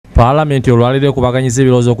Parliament olwalire kubaganyiza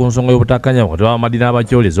ebirozo ku nsonga y'obutakanya wakati w'amadini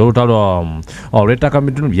abakyoliza olutalo olw'ettaka mu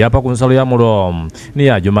bitundu byapa ku nsalo ya Mulo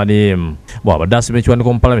ne Adjumani. Bw'abadde asoma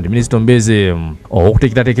ekiwandiiko mu Parliament, Minisita Ombezi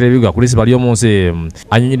ow'okuteekerateekera ebibuga ku liisi bali omunsi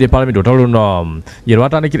annyonnyodde Parliament olutalo luno ye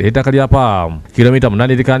lwatandikira ettaka lya Apaa kilomita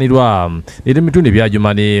 8 erikaanirwa n'eri mu bitundu bya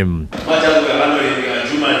Adjumani.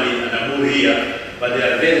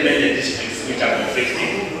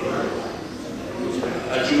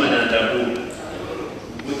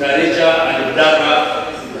 Lutale and Budaka,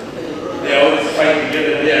 they are always fighting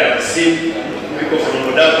together there. I've seen people from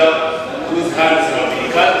Budaka whose hands have been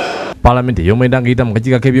cut. Parliament ey'omwenda ng'eyita mu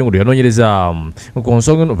kakiiko k'ebyongulu yanoonyereza ku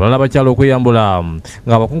nsonga eno balala abakyala okweyambula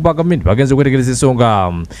ng'abakungu ba gavumenti bagenze okwetegereza ensonga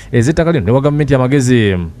ez'ettaka lino ne wa gavumenti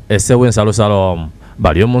amagezi esseewo ensalosalo.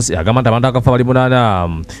 Bali omunsi agamba nti abantu akafa bali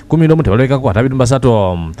 8 11 tebalekako ate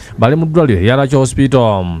 3 bali mu ddwaliro erya Rachael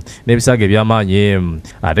hospital n'ebisaaga eby'amaanyi.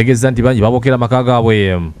 Ategeeza nti bangi babokera amaka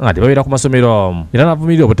gaabwe nga tebabeera ku masomero era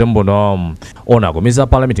n'avumirira obutemu buno. Ono agumizza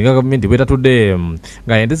Parliament nga gavumenti bw'etatudde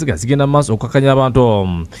nga endezega zigenda mu maaso okukakkanya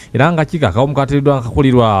abantu era nga kiika akawo mukateereddwa nga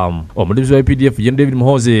kakulirwa omuduumizi wa UPDF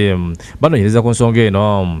Gen.Moses Ali banoonyereza ku nsonga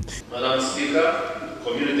eno. Madam Speaker,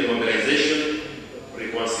 community mobilization,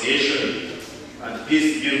 reconciliation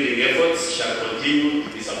peace-building efforts shall continue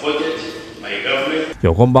to be supported by government.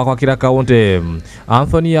 Yokombako akira kaunti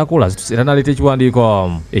Anthony Yakula era naleeta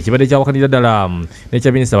ekiwandiiko ekibadde kyawakanira ddala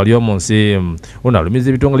n'ekya minisita bali omunsi. Ono alumiza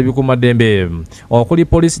ebitongole bikuumaddembe okuli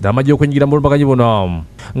poliisi n'amagye okwenyigira mu bulumbaganyi buno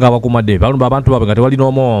ng'abakuumaddembe balumba abantu baabwe nga tewali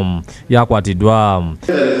n'omu yakwatiddwa.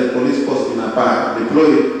 There is a police post in Apaa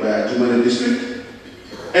deployed by Adjumani district,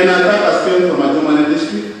 and attackers came from Adjumani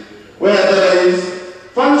district, where there is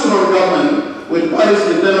functional government with Paris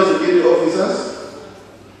internal security officers,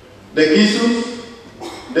 the Kisus,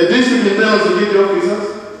 the district internal security officers,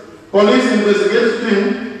 police investigation team,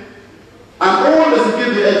 and all the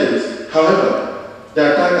security agents. However,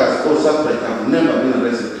 the attackers or suspects have never been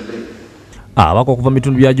arrested today. Abako okuva mu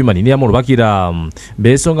bitundu bya Adjumani ne Lubakira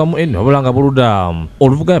beesongamu eno wabula nga buludda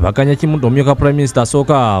oluvuga bakanya kimu omumyuka Prime Minister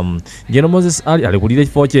asooka Gen.Moses Ali alikulira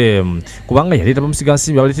ekifo kye kubanga yaleeta bamusiga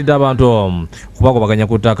nsimbi abaleetedde abantu kubagobaganya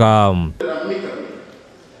ku ttaka.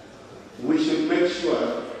 We should make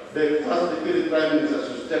sure the first deputy prime minister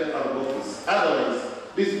should step out of office. Otherwise,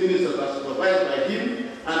 these ministers are supervised by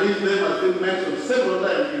him, and his name has been mentioned several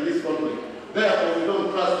times in this country. Therefore, we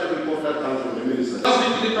don't trust every report that comes from the minister. The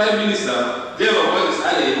deputy prime minister, Gen.Moses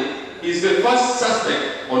Ali, is the first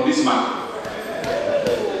suspect on this matter.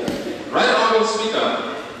 Right, Honourable Speaker,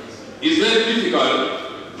 it's very difficult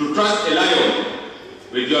to trust a lion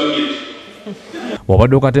with your meat.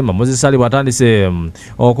 Wabadde okatemba Moses Ali bw'atandise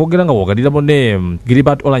okwogera nga bw'ogadira munne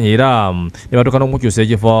Gilbert Olanyi era ne batuuka n'okumukyusa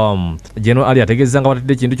ekifo. Gen. Ali ategeeza nga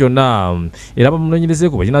batadde ekintu kyonna era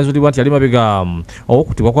bamunoonyerezeeko bwe kinaazuulibwa nti ali mabega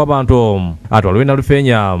okutibwa kw'abantu atwalibwe na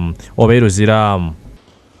Lufeenya oba eruzira.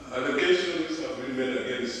 Allegations have been made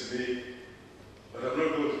against me, but I'm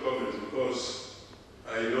not going to comment because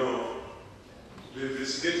I know the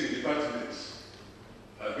investigating departments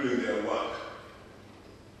are doing their work.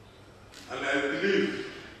 And I believe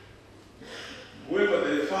whoever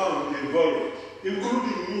they found involved,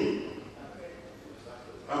 including me,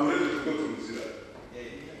 I'm ready to go to New Zealand.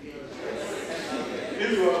 If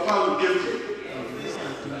you are found guilty,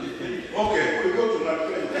 okay, we go to that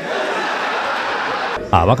place.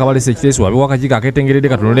 Abaka balese ekiteeso wabiwa akakiiko akeetengeredde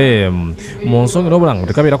katunule mu nsonga n'obulanga nga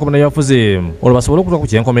tekabeerako bannabyabufuzi olwo basobole okutuuka ku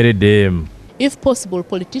kyenkomeredde. If possible,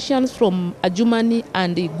 politicians from Adjumani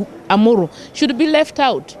and Amuru should be left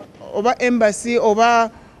out. Oba embassy oba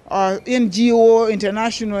NGO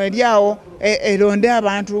international eryawo eronde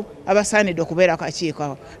abantu abasaanidde okubeera ku kakiiko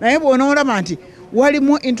awo. Naye bw'onoolaba nti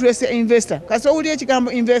walimu interest investor, kasi owulira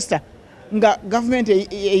ekigambo investor nga gavumenti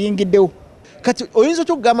eyingiddewo. Kati oyinza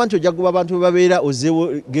okugamba nti ojja kugoba abantu bebabeera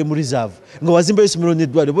ozeewo game reserve nga wazimbayo essomero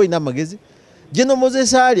n'eddwaliro oba olina amagezi.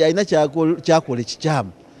 Gen.Moses Ali alina kyakola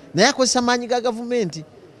ekikyamu naye akozesa amaanyi ga gavumenti.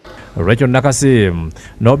 Rachael Nakassi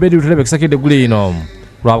n'Obeid Lutale bekisakidde eggulu ino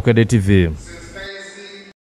lwa Bukedde TV.